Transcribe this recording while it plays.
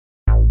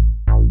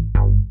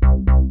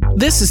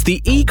This is the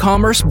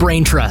E-commerce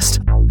Brain Trust,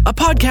 a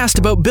podcast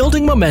about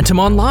building momentum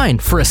online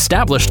for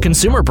established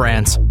consumer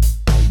brands.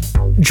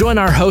 Join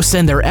our hosts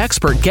and their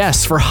expert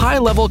guests for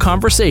high-level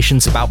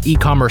conversations about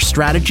e-commerce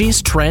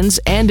strategies, trends,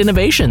 and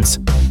innovations.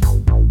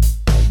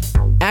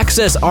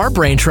 Access our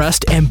Brain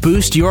Trust and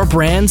boost your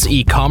brand's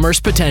e-commerce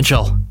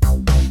potential.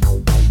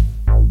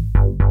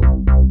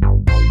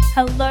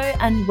 Hello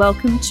and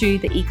welcome to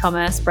the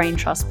E-commerce Brain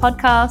Trust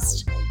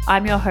podcast.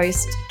 I'm your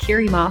host,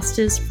 Kiri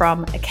Masters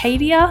from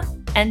Acadia,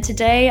 and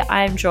today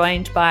I am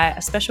joined by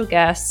a special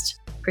guest,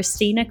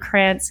 Christina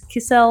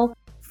Krantz-Kissel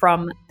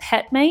from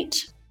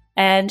Petmate.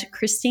 And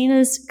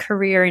Christina's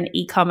career in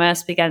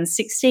e-commerce began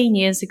 16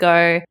 years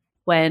ago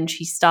when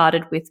she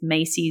started with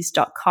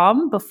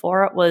Macy's.com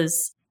before it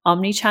was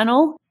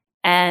omnichannel,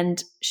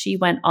 and she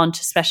went on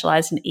to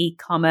specialize in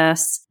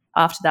e-commerce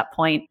after that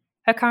point.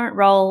 Her current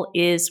role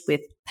is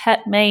with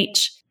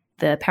Petmate,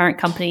 the parent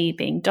company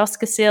being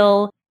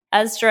Doscossil,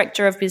 as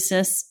Director of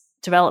Business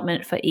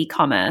Development for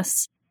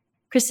e-commerce.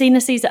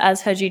 Christina sees it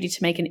as her duty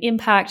to make an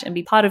impact and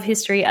be part of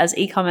history as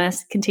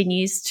e-commerce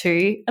continues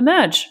to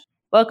emerge.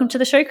 Welcome to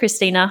the show,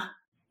 Christina.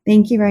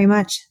 Thank you very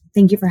much.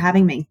 Thank you for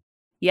having me.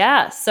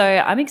 Yeah, so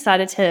I'm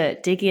excited to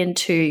dig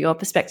into your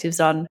perspectives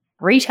on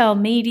retail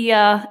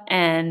media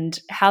and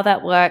how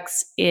that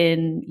works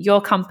in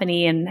your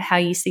company and how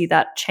you see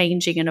that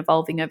changing and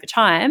evolving over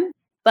time.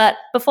 But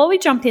before we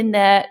jump in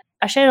there,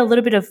 I shared a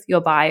little bit of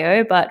your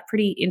bio, but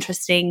pretty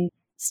interesting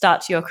start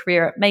to your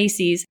career at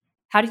Macy's.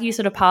 How did you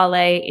sort of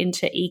parlay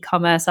into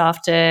e-commerce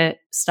after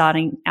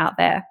starting out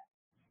there?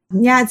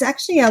 Yeah, it's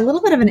actually a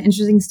little bit of an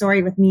interesting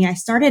story with me. I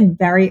started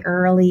very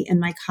early in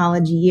my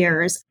college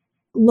years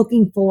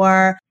looking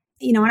for,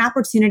 an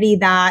opportunity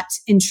that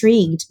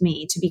intrigued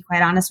me, to be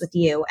quite honest with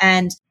you.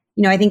 And,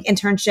 I think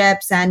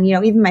internships and,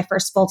 even my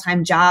first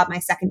full-time job, my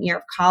second year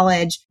of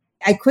college,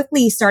 I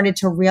quickly started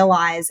to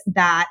realize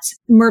that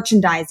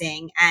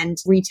merchandising and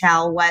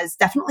retail was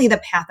definitely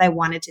the path I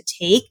wanted to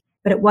take.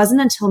 But it wasn't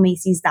until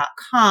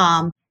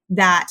Macy's.com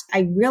that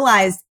I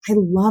realized I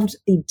loved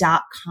the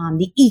 .com,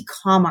 the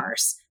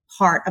e-commerce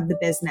part of the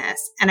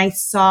business. And I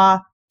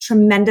saw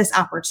tremendous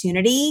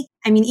opportunity.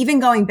 I mean,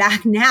 even going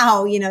back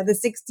now, the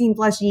 16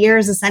 plus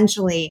years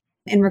essentially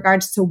in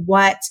regards to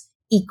what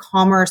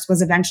e-commerce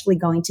was eventually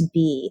going to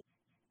be.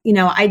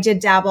 I did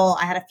dabble.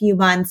 I had a few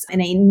months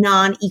in a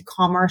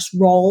non-e-commerce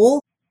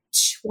role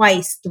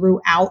twice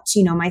throughout,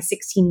 my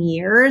 16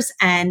 years.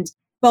 And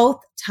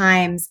both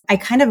times I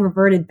kind of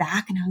reverted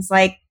back and I was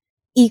like,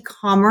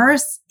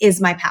 e-commerce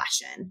is my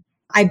passion.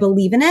 I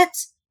believe in it.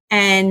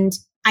 And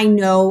I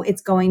know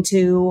it's going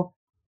to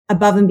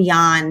above and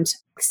beyond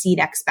exceed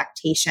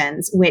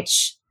expectations,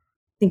 which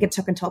I think it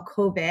took until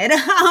COVID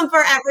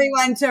for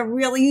everyone to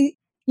really,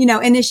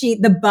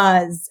 initiate the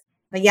buzz.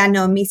 But yeah,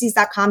 no,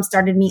 Macy's.com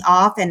started me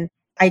off and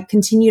I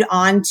continued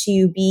on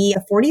to be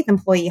a 40th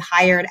employee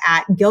hired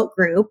at Gilt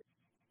Group.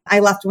 I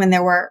left when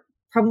there were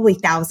probably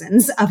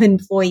thousands of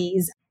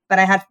employees, but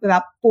I had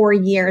about 4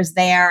 years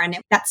there. And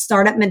that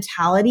startup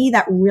mentality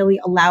that really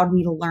allowed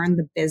me to learn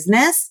the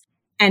business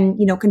and,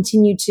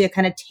 continue to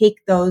kind of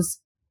take those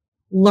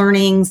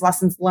learnings,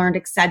 lessons learned,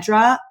 et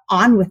cetera,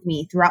 on with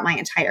me throughout my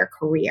entire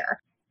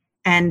career.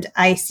 And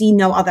I see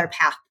no other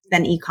path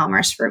than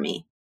e-commerce for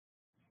me.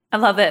 I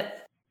love it.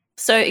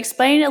 So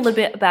explain a little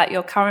bit about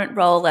your current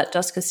role at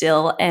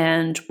Doscossil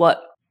and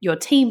what your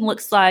team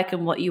looks like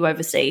and what you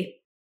oversee.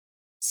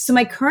 So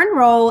my current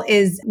role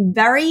is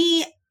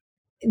very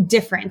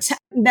different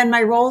than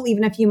my role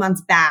even a few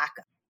months back.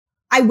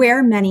 I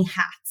wear many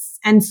hats.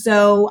 And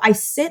so I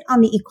sit on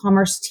the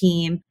e-commerce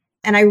team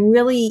and I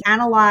really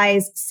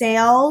analyze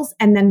sales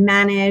and then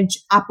manage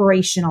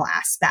operational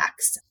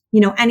aspects.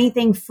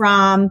 Anything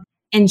from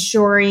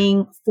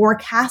ensuring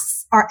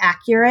forecasts are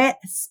accurate,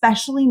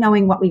 especially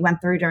knowing what we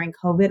went through during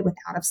COVID with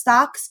out of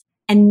stocks.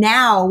 And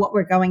now what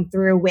we're going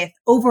through with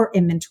over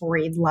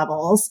inventoried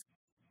levels.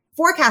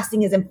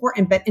 Forecasting is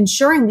important, but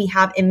ensuring we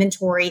have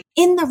inventory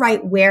in the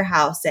right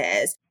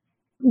warehouses,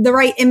 the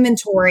right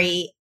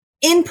inventory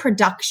in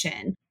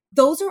production.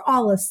 Those are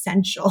all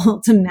essential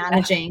to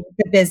managing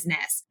the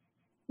business.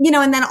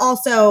 And then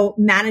also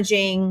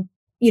managing,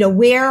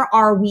 where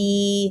are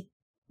we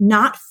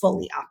not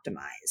fully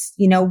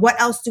optimized? What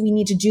else do we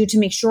need to do to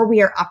make sure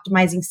we are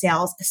optimizing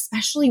sales,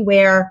 especially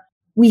where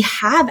we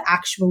have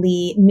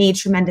actually made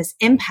tremendous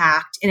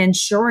impact in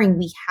ensuring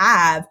we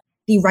have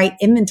the right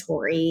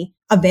inventory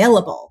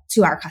available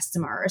to our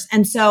customers.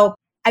 And so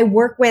I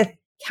work with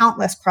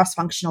countless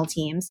cross-functional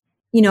teams.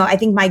 I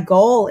think my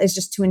goal is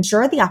just to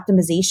ensure the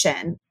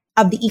optimization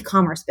of the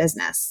e-commerce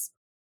business.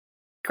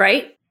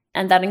 Great.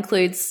 And that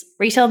includes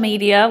retail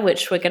media,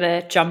 which we're going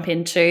to jump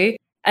into.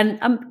 And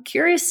I'm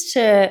curious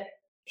to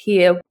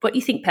hear what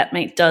you think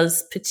Petmate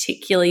does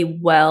particularly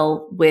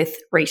well with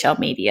retail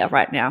media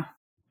right now.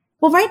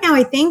 Well, right now,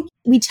 I think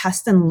we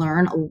test and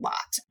learn a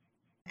lot.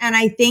 And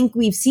I think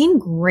we've seen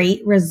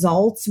great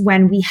results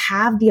when we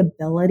have the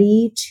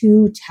ability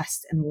to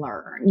test and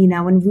learn,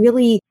 and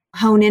really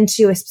hone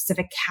into a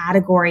specific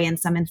category, in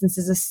some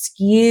instances, a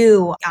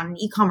SKU on an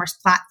e-commerce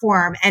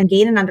platform, and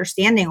gain an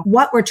understanding.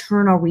 What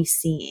return are we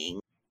seeing?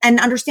 And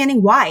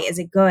understanding why. Is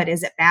it good?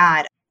 Is it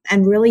bad?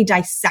 And really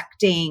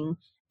dissecting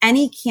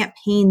any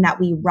campaign that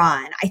we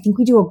run. I think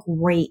we do a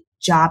great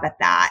job at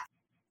that.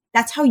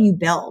 That's how you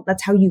build.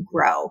 That's how you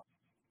grow.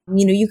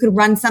 You could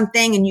run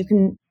something and you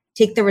can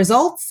take the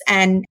results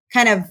and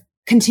kind of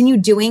continue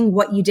doing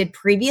what you did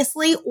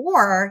previously,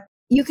 or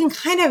you can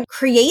kind of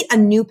create a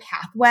new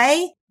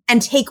pathway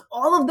and take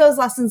all of those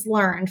lessons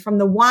learned from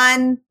the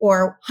 1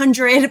 or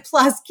 100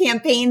 plus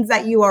campaigns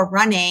that you are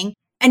running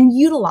and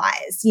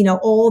utilize,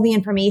 all the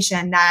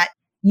information that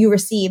you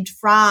received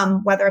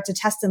from, whether it's a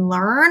test and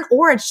learn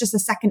or it's just a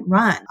second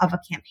run of a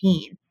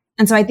campaign.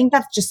 And so I think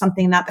that's just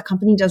something that the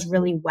company does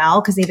really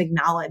well because they've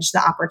acknowledged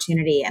the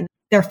opportunity and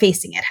they're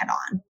facing it head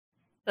on.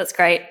 That's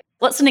great.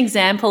 What's an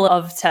example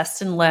of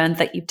test and learn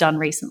that you've done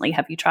recently?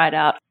 Have you tried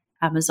out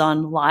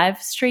Amazon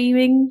live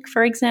streaming,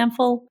 for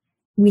example?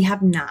 We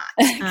have not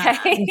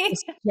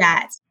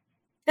yet.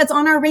 That's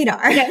on our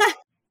radar. Okay.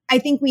 I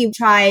think we've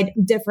tried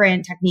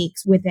different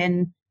techniques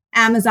within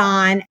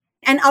Amazon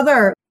and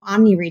other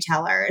omni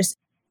retailers.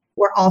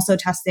 We're also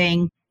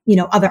testing,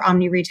 other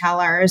omni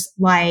retailers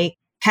like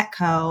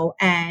Petco,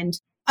 and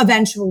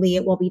eventually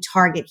it will be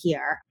Target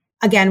here.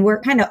 Again, we're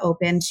kind of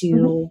open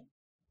to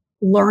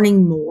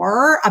learning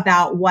more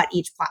about what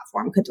each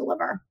platform could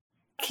deliver.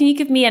 Can you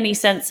give me any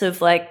sense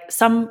of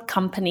some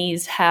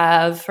companies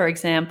have, for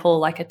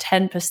example, a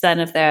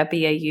 10% of their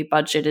BAU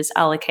budget is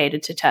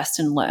allocated to test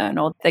and learn,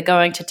 or they're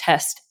going to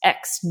test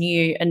X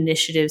new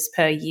initiatives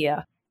per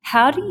year.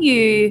 How do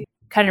you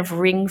kind of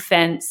ring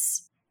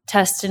fence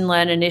test and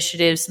learn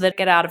initiatives that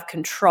get out of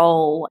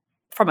control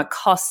from a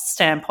cost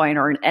standpoint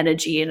or an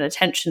energy and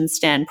attention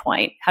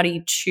standpoint? How do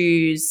you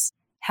choose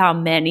how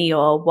many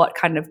or what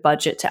kind of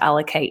budget to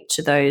allocate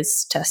to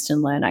those test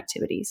and learn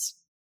activities?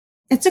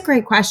 It's a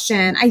great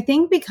question. I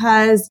think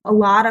because a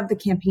lot of the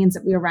campaigns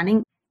that we are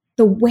running,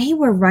 the way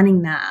we're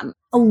running them,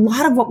 a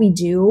lot of what we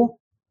do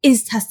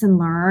is test and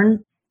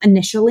learn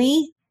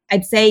initially.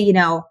 I'd say,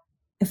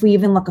 if we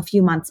even look a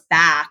few months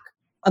back,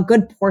 a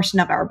good portion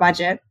of our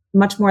budget,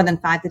 much more than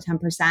 5 to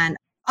 10%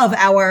 of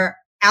our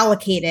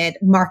allocated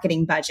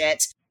marketing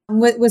budget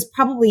was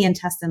probably in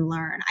test and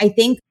learn. I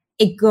think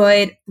a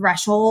good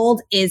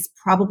threshold is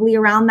probably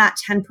around that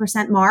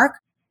 10% mark,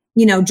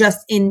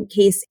 just in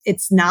case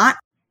it's not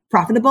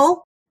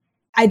profitable.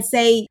 I'd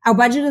say our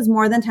budget is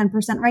more than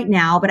 10% right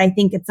now, but I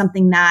think it's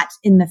something that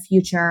in the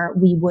future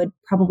we would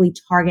probably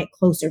target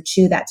closer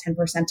to that 10%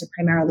 to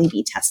primarily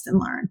be test and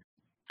learn.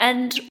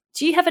 And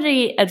do you have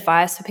any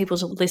advice for people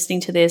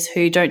listening to this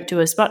who don't do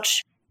as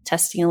much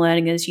testing and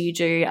learning as you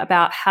do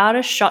about how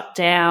to shut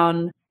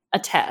down a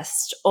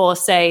test or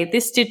say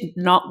this did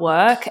not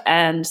work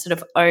and sort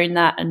of own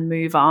that and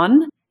move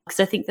on? Because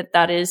I think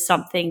that is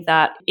something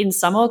that in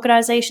some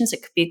organizations,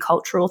 it could be a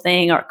cultural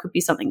thing or it could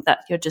be something that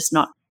you're just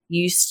not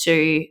used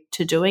to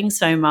doing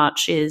so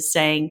much, is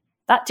saying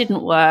that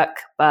didn't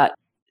work, but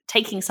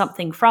taking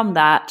something from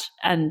that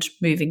and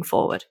moving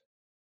forward.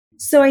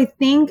 So I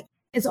think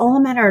it's all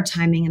a matter of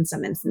timing in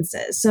some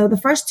instances. So the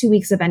first 2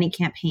 weeks of any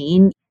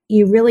campaign,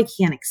 you really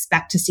can't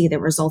expect to see the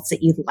results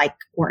that you'd like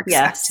or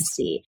expect to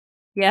see.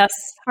 Yes,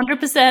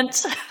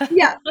 100%.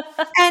 Yeah.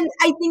 And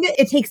I think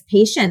it takes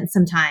patience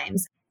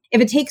sometimes.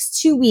 If it takes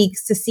 2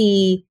 weeks to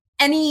see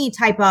any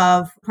type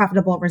of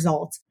profitable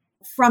result,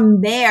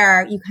 from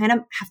there, you kind of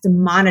have to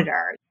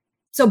monitor.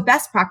 So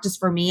best practice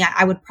for me,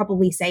 I would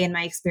probably say in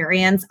my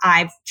experience,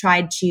 I've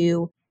tried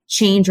to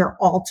change or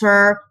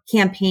alter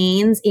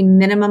campaigns a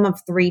minimum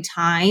of 3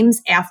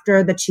 times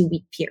after the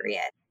 2-week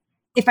period.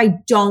 If I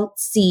don't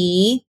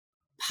see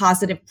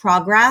positive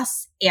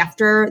progress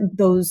after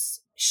those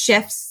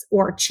shifts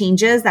or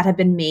changes that have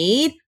been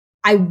made,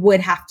 I would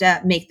have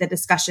to make the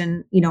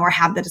discussion, or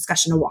have the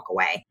discussion to walk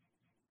away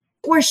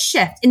or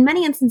shift. In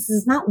many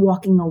instances, not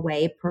walking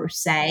away per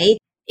se.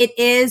 It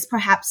is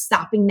perhaps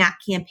stopping that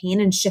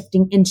campaign and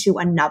shifting into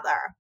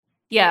another.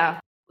 Yeah.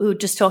 We were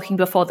just talking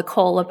before the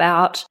call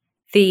about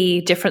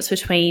the difference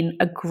between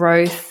a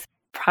growth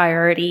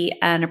priority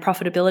and a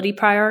profitability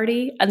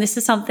priority. And this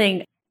is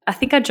something, I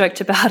think I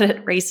joked about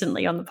it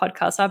recently on the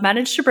podcast. I've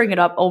managed to bring it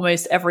up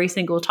almost every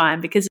single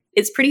time because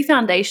it's pretty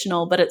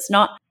foundational, but it's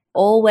not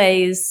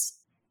always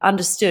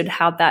understood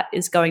how that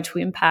is going to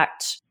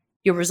impact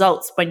your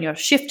results when you're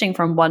shifting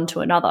from one to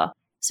another.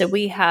 So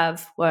we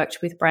have worked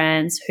with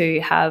brands who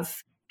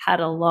have had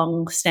a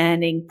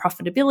long-standing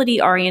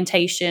profitability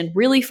orientation,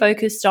 really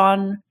focused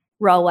on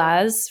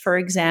ROAS, for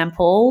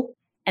example,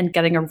 and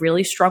getting a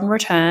really strong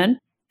return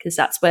because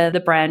that's where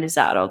the brand is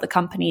at or the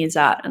company is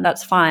at, and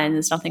that's fine.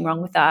 There's nothing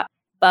wrong with that.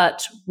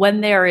 But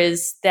when there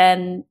is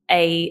then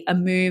a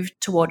move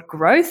toward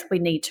growth, we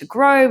need to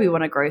grow. We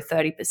want to grow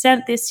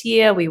 30% this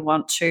year. We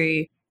want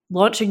to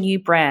launch a new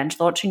brand,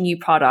 launch a new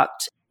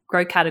product,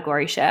 grow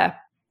category share.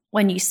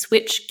 When you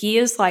switch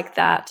gears like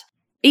that,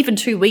 even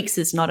 2 weeks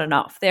is not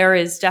enough. There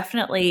is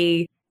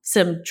definitely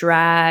some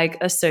drag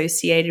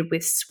associated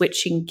with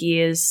switching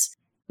gears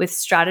with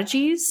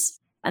strategies.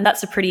 And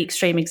that's a pretty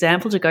extreme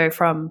example to go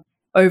from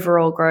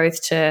overall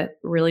growth to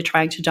really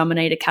trying to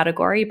dominate a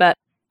category. But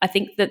I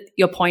think that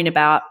your point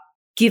about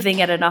giving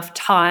it enough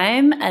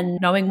time and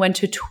knowing when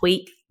to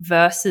tweak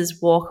versus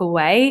walk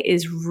away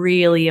is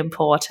really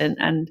important.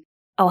 And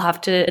I'll have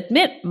to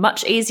admit,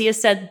 much easier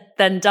said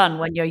than done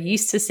when you're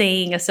used to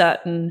seeing a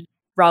certain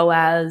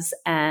ROAS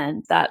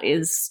and that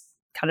is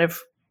kind of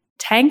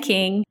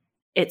tanking.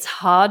 It's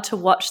hard to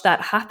watch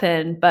that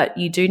happen, but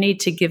you do need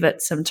to give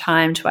it some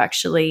time to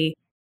actually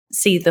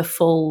see the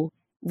full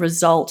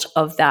result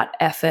of that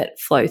effort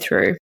flow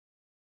through.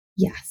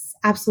 Yes,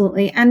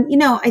 absolutely. And,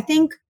 I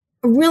think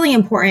a really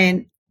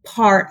important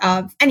part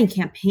of any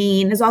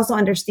campaign is also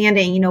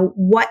understanding,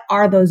 what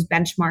are those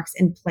benchmarks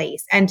in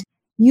place? And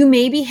you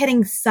may be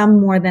hitting some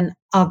more than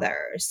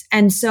others.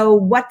 And so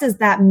what does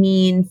that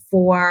mean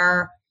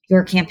for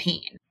your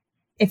campaign?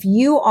 If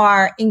you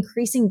are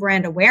increasing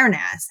brand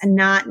awareness and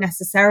not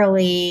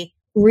necessarily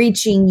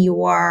reaching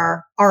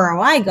your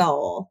ROI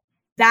goal,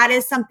 that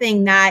is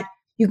something that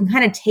you can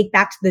kind of take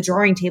back to the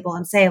drawing table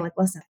and say, like,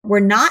 listen, we're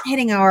not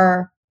hitting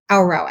our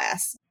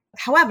ROAS.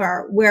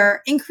 However,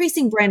 we're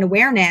increasing brand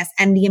awareness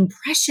and the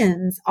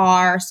impressions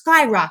are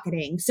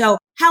skyrocketing. So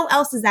how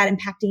else is that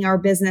impacting our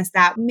business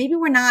that maybe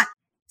we're not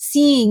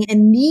seeing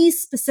in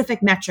these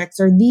specific metrics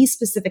or these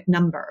specific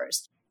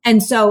numbers?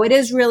 And so it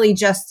is really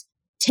just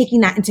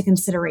taking that into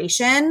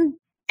consideration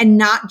and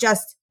not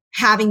just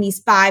having these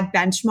 5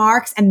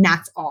 benchmarks and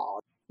that's all.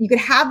 You could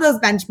have those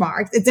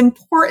benchmarks. It's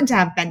important to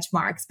have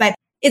benchmarks, but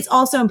it's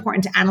also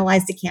important to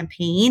analyze the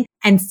campaign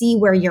and see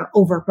where you're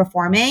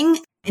overperforming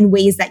in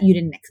ways that you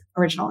didn't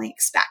originally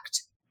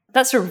expect.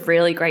 That's a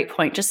really great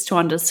point, just to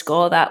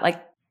underscore that.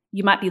 Like,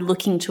 you might be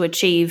looking to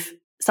achieve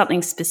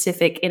something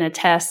specific in a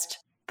test,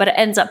 but it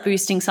ends up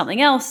boosting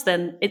something else,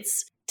 then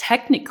it's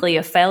technically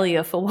a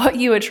failure for what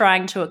you were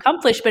trying to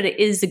accomplish, but it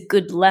is a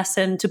good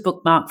lesson to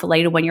bookmark for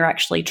later when you're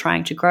actually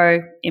trying to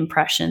grow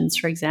impressions,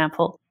 for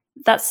example.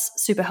 That's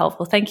super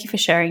helpful. Thank you for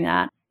sharing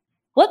that.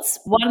 What's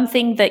one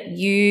thing that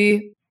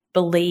you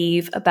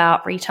believe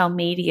about retail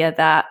media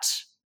that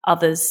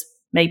others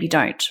maybe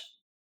don't?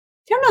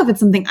 I don't know if it's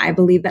something I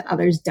believe that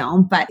others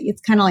don't, but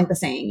it's kind of like the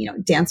saying,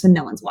 dance when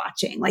no one's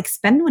watching, like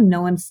spend when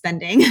no one's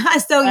spending.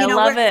 So, I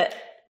love it.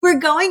 We're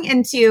going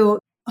into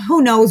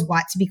who knows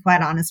what, to be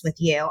quite honest with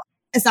you.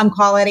 Some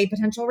call it a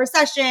potential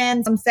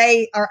recession. Some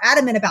say are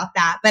adamant about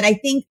that. But I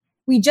think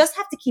we just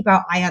have to keep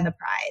our eye on the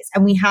prize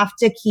and we have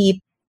to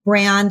keep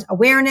brand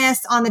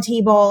awareness on the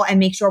table and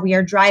make sure we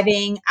are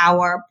driving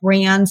our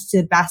brands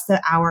to the best of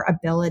our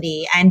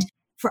ability. And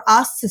for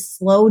us to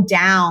slow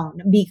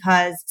down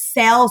because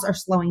sales are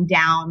slowing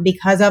down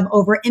because of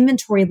over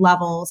inventory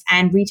levels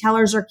and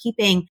retailers are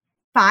keeping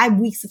 5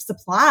 weeks of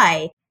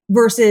supply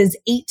versus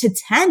 8 to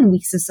 10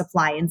 weeks of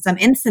supply in some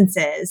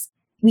instances,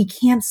 we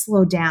can't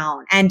slow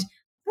down. And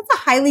that's a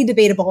highly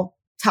debatable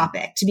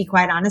topic, to be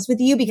quite honest with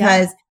you,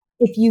 because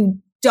if you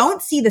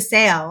don't see the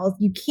sales,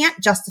 you can't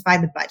justify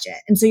the budget.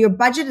 And so your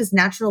budget is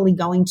naturally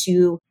going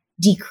to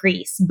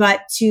decrease,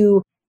 but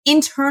to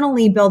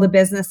internally build a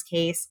business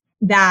case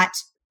that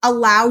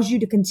allows you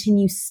to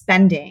continue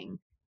spending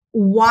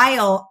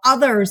while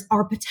others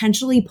are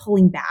potentially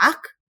pulling back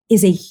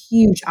is a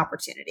huge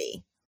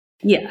opportunity.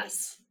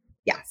 Yes.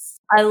 Yes.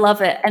 I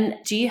love it. And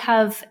do you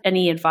have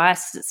any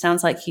advice? Because it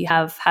sounds like you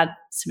have had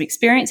some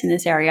experience in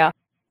this area.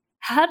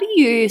 How do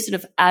you sort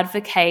of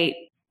advocate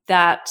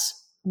that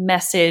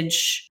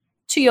message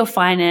to your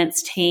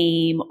finance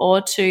team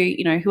or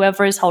to,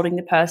 whoever is holding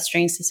the purse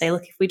strings to say,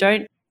 look, if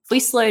we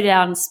slow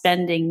down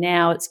spending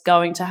now, it's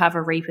going to have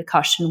a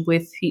repercussion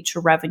with future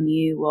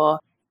revenue? Or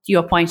to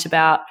your point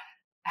about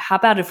how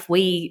about if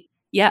we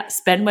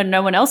spend when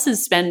no one else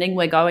is spending,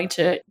 we're going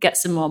to get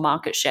some more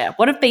market share.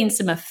 What have been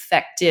some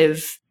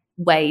effective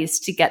ways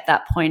to get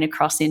that point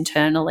across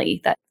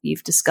internally that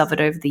you've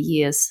discovered over the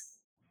years?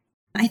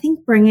 I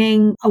think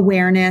bringing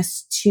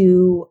awareness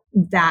to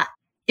that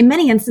in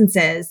many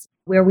instances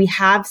where we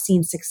have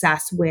seen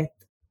success with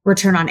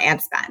return on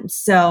ad spend.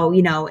 So,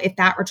 if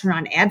that return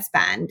on ad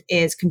spend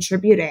is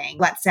contributing,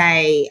 let's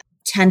say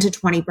 10 to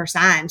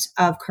 20%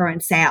 of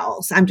current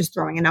sales, I'm just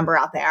throwing a number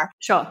out there.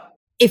 Sure.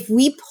 If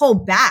we pull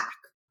back,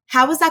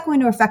 how is that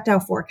going to affect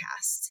our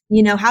forecast?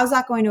 How's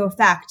that going to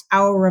affect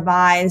our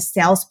revised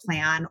sales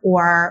plan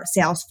or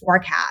sales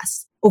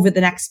forecast over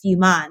the next few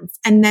months?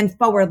 And then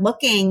forward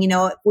looking,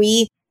 if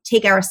we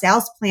take our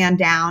sales plan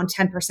down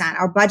 10%,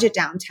 our budget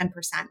down 10%,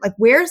 like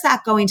where's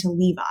that going to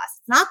leave us?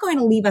 It's not going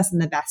to leave us in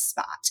the best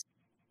spot.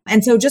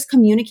 And so just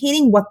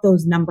communicating what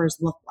those numbers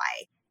look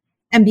like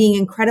and being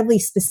incredibly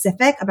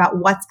specific about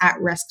what's at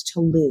risk to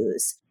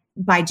lose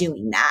by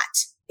doing that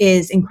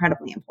is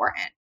incredibly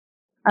important.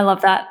 I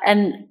love that.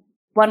 And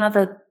one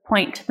other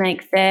point to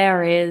make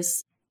there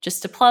is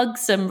just to plug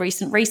some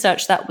recent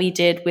research that we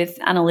did with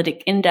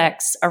Analytic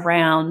Index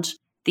around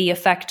the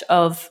effect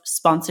of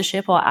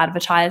sponsorship or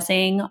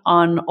advertising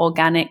on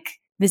organic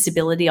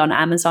visibility on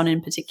Amazon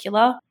in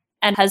particular,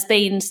 and has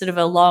been sort of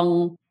a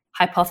long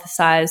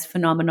hypothesized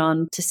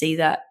phenomenon to see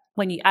that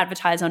when you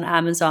advertise on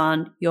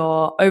Amazon,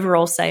 your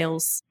overall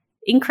sales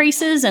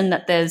increases and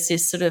that there's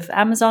this sort of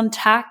Amazon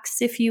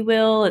tax, if you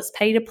will. It's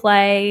pay to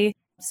play.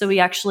 So we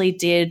actually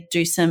did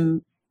do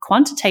some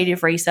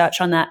quantitative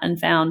research on that and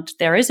found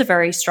there is a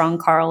very strong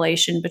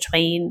correlation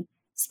between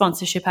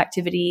sponsorship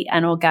activity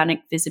and organic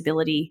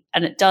visibility.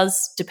 And it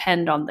does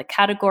depend on the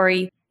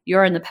category.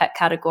 You're in the pet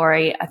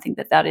category. I think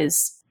that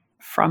is,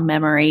 from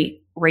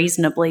memory,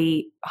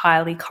 reasonably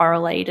highly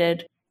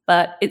correlated.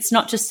 But it's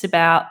not just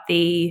about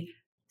the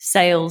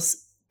sales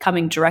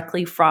coming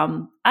directly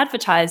from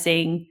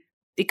advertising,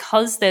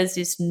 because there's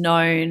this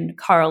known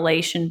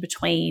correlation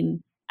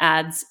between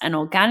ads and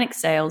organic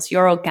sales.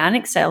 Your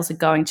organic sales are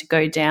going to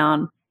go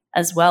down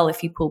as well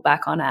if you pull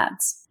back on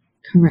ads.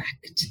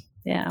 Correct.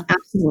 Yeah.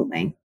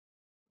 Absolutely.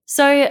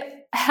 So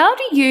how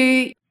do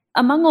you,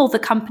 among all the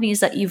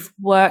companies that you've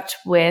worked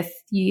with,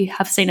 you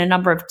have seen a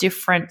number of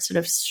different sort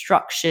of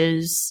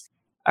structures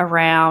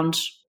around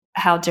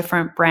how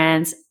different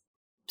brands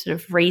sort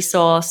of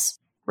resource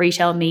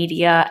retail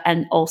media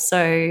and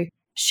also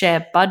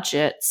share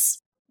budgets.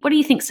 What do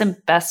you think some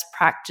best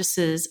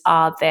practices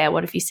are there?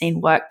 What have you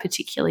seen work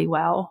particularly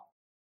well?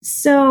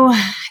 So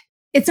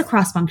it's a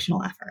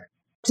cross-functional effort,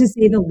 to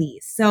say the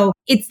least. So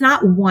it's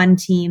not one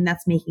team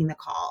that's making the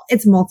call.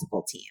 It's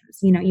multiple teams.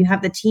 You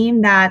have the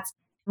team that's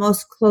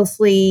most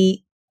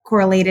closely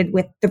correlated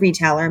with the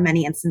retailer in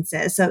many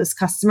instances. So it's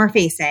customer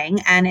facing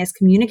and is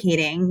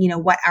communicating,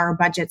 what our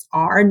budgets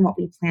are and what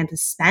we plan to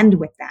spend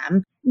with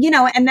them,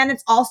 and then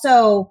it's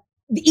also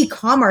the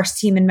e-commerce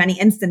team in many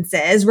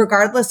instances,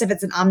 regardless if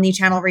it's an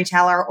omni-channel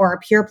retailer or a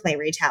pure play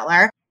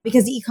retailer,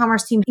 because the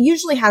e-commerce team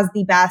usually has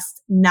the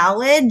best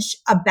knowledge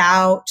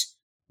about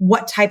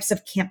what types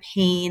of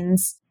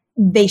campaigns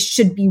they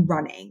should be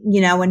running,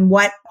 and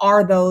what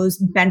are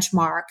those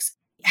benchmarks?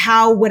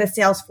 How would a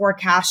sales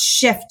forecast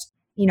shift,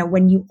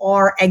 when you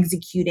are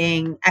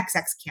executing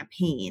XX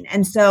campaign?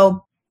 And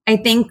so I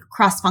think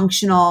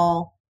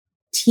cross-functional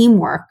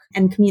teamwork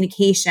and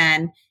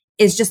communication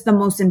is just the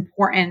most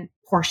important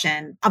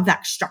portion of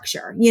that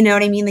structure. You know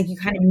what I mean? Like, you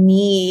kind of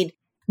need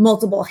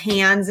multiple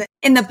hands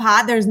in the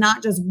pot. There's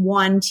not just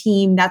one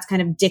team that's kind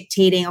of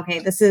dictating, okay,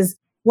 this is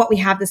what we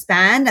have to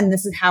spend and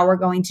this is how we're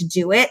going to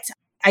do it.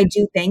 I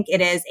do think it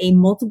is a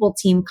multiple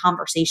team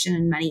conversation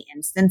in many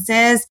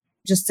instances,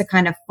 just to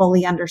kind of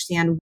fully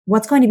understand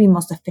what's going to be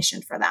most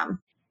efficient for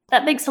them.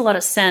 That makes a lot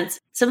of sense.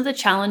 Some of the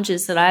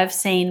challenges that I've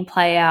seen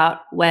play out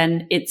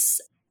when it's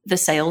the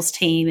sales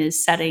team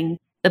is setting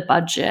the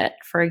budget,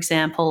 for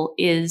example,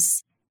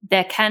 is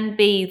there can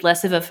be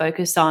less of a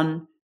focus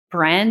on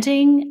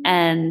branding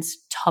and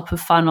top of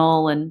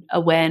funnel and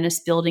awareness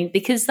building,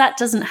 because that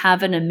doesn't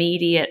have an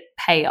immediate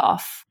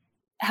payoff.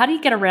 How do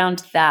you get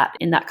around that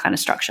in that kind of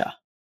structure?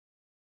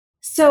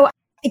 So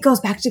it goes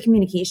back to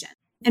communication.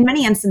 In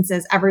many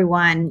instances,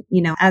 everyone,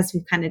 as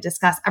we've kind of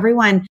discussed,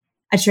 everyone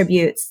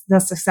attributes the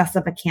success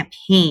of a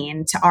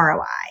campaign to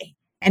ROI.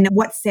 And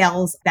what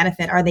sales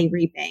benefit are they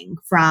reaping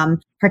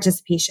from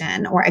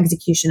participation or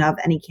execution of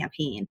any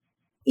campaign?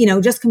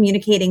 Just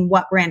communicating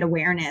what brand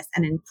awareness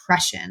and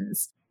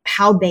impressions,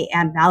 how they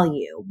add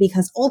value,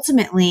 because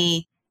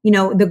ultimately,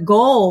 the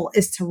goal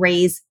is to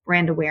raise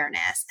brand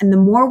awareness. And the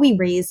more we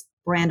raise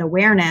brand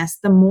awareness,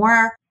 the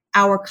more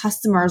our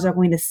customers are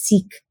going to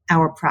seek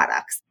our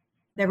products.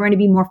 They're going to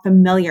be more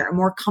familiar,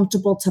 more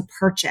comfortable to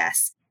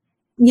purchase.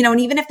 And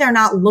even if they're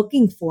not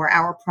looking for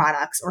our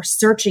products or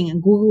searching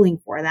and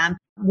Googling for them,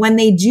 when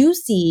they do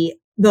see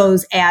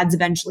those ads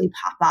eventually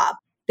pop up,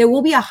 there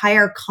will be a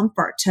higher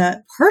comfort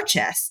to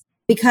purchase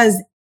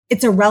because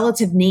it's a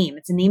relative name.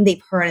 It's a name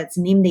they've heard. It's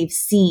a name they've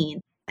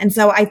seen. And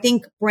so I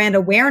think brand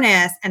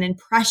awareness and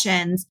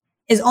impressions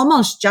is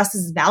almost just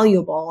as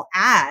valuable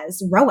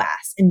as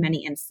ROAS in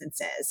many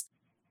instances.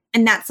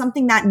 And that's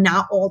something that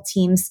not all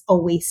teams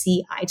always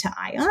see eye to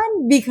eye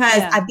on,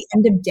 because at the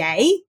end of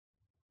day,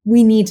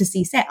 we need to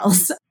see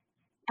sales.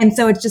 And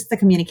so it's just the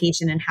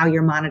communication and how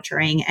you're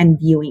monitoring and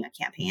viewing a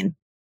campaign.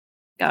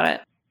 Got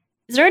it.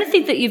 Is there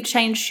anything that you've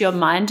changed your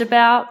mind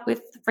about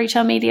with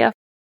retail media?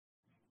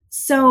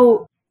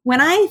 So when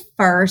I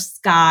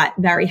first got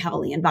very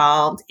heavily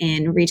involved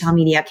in retail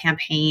media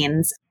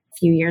campaigns a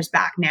few years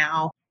back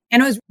now,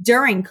 and it was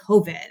during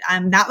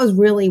COVID, that was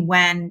really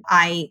when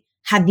I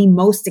had the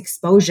most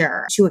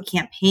exposure to a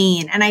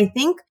campaign. And I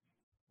think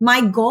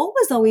my goal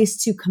was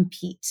always to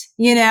compete.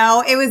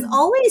 It was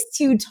always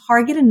to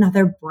target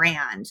another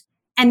brand.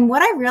 And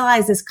what I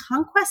realized is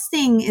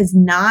conquesting is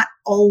not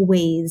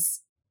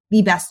always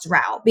the best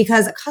route,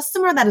 because a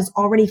customer that is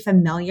already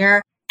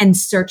familiar and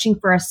searching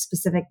for a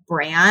specific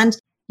brand,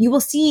 you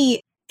will see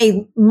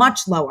a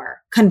much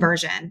lower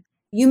conversion.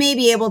 You may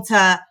be able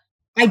to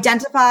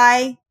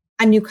identify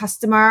a new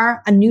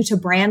customer, a new to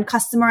brand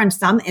customer in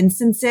some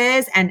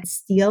instances, and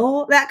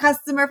steal that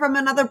customer from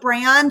another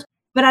brand.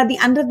 But at the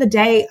end of the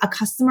day, a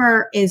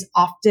customer is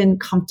often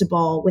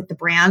comfortable with the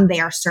brand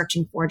they are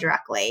searching for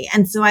directly.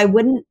 And so I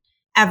wouldn't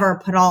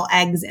ever put all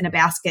eggs in a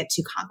basket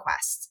to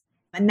conquest.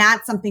 And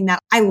that's something that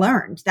I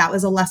learned. That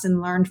was a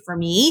lesson learned for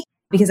me,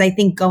 because I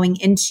think going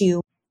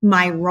into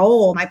my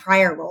role, my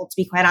prior role, to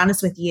be quite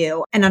honest with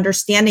you, and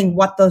understanding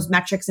what those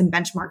metrics and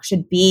benchmarks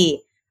should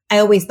be, I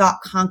always thought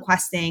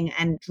conquesting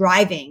and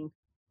driving,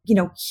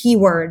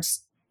 keywords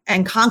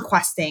and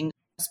conquesting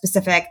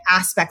specific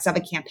aspects of a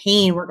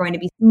campaign were going to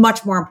be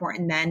much more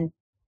important than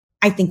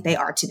I think they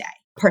are today,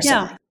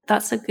 personally. Yeah,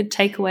 that's a good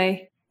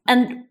takeaway.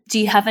 And do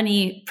you have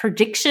any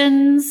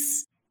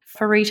predictions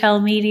for retail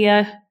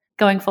media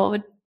going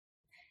forward?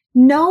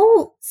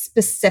 No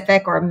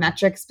specific or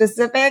metric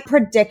specific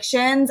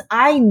predictions.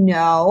 I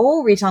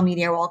know retail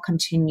media will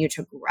continue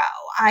to grow.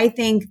 I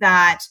think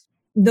that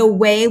the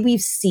way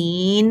we've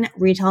seen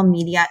retail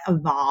media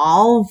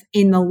evolve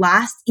in the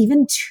last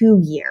even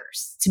 2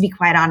 years, to be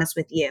quite honest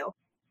with you,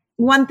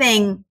 one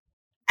thing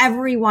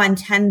everyone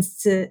tends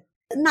to,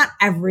 not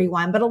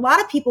everyone, but a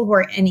lot of people who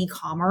are in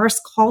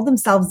e-commerce call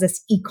themselves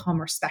this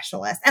e-commerce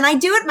specialist. And I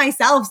do it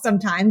myself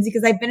sometimes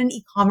because I've been in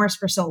e-commerce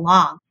for so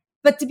long.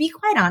 But to be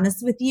quite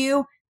honest with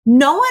you,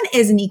 no one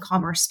is an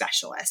e-commerce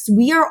specialist.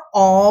 We are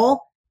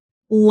all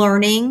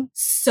learning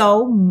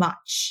so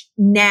much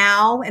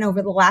now and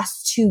over the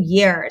last 2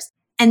 years.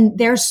 And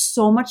there's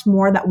so much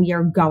more that we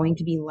are going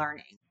to be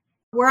learning.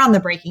 We're on the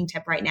breaking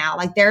tip right now.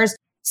 Like there's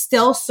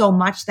still so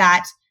much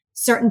that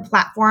certain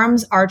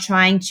platforms are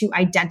trying to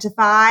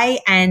identify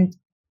and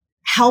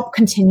help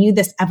continue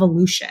this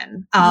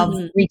evolution of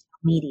retail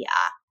media.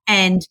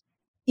 And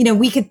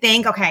we could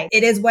think, okay,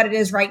 it is what it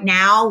is right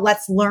now.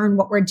 Let's learn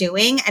what we're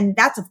doing. And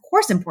that's of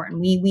course important.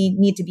 We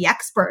need to be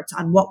experts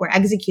on what we're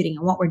executing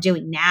and what we're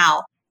doing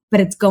now, but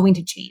it's going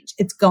to change.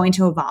 It's going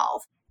to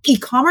evolve.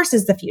 E-commerce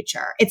is the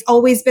future. It's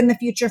always been the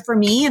future for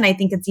me. And I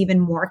think it's even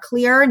more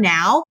clear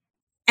now.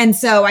 And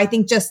so I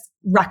think just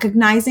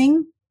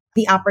recognizing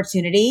the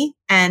opportunity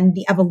and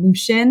the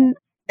evolution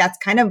that's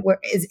kind of what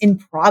is in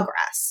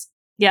progress.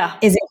 Yeah.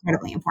 Is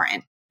incredibly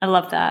important. I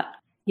love that.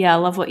 Yeah, I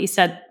love what you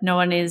said. No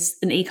one is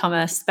an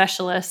e-commerce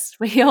specialist.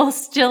 We all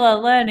still are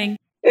learning.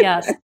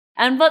 Yes.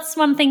 And what's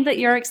one thing that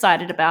you're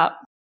excited about?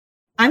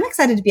 I'm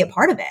excited to be a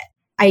part of it.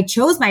 I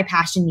chose my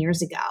passion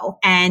years ago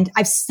and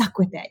I've stuck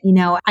with it.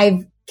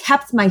 I've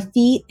kept my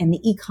feet in the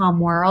e-com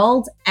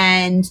world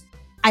and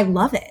I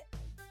love it.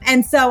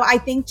 And so I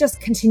think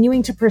just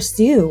continuing to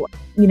pursue,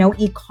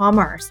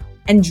 e-commerce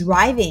and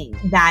driving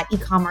that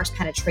e-commerce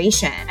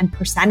penetration and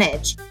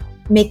percentage,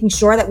 making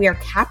sure that we are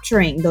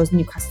capturing those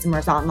new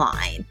customers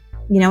online,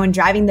 and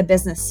driving the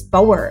business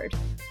forward.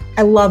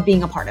 I love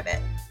being a part of it.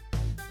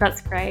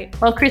 That's great.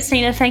 Well,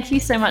 Christina, thank you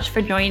so much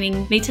for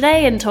joining me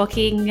today and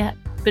talking a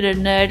bit of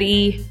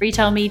nerdy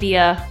retail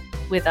media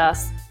with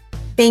us.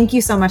 Thank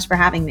you so much for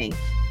having me.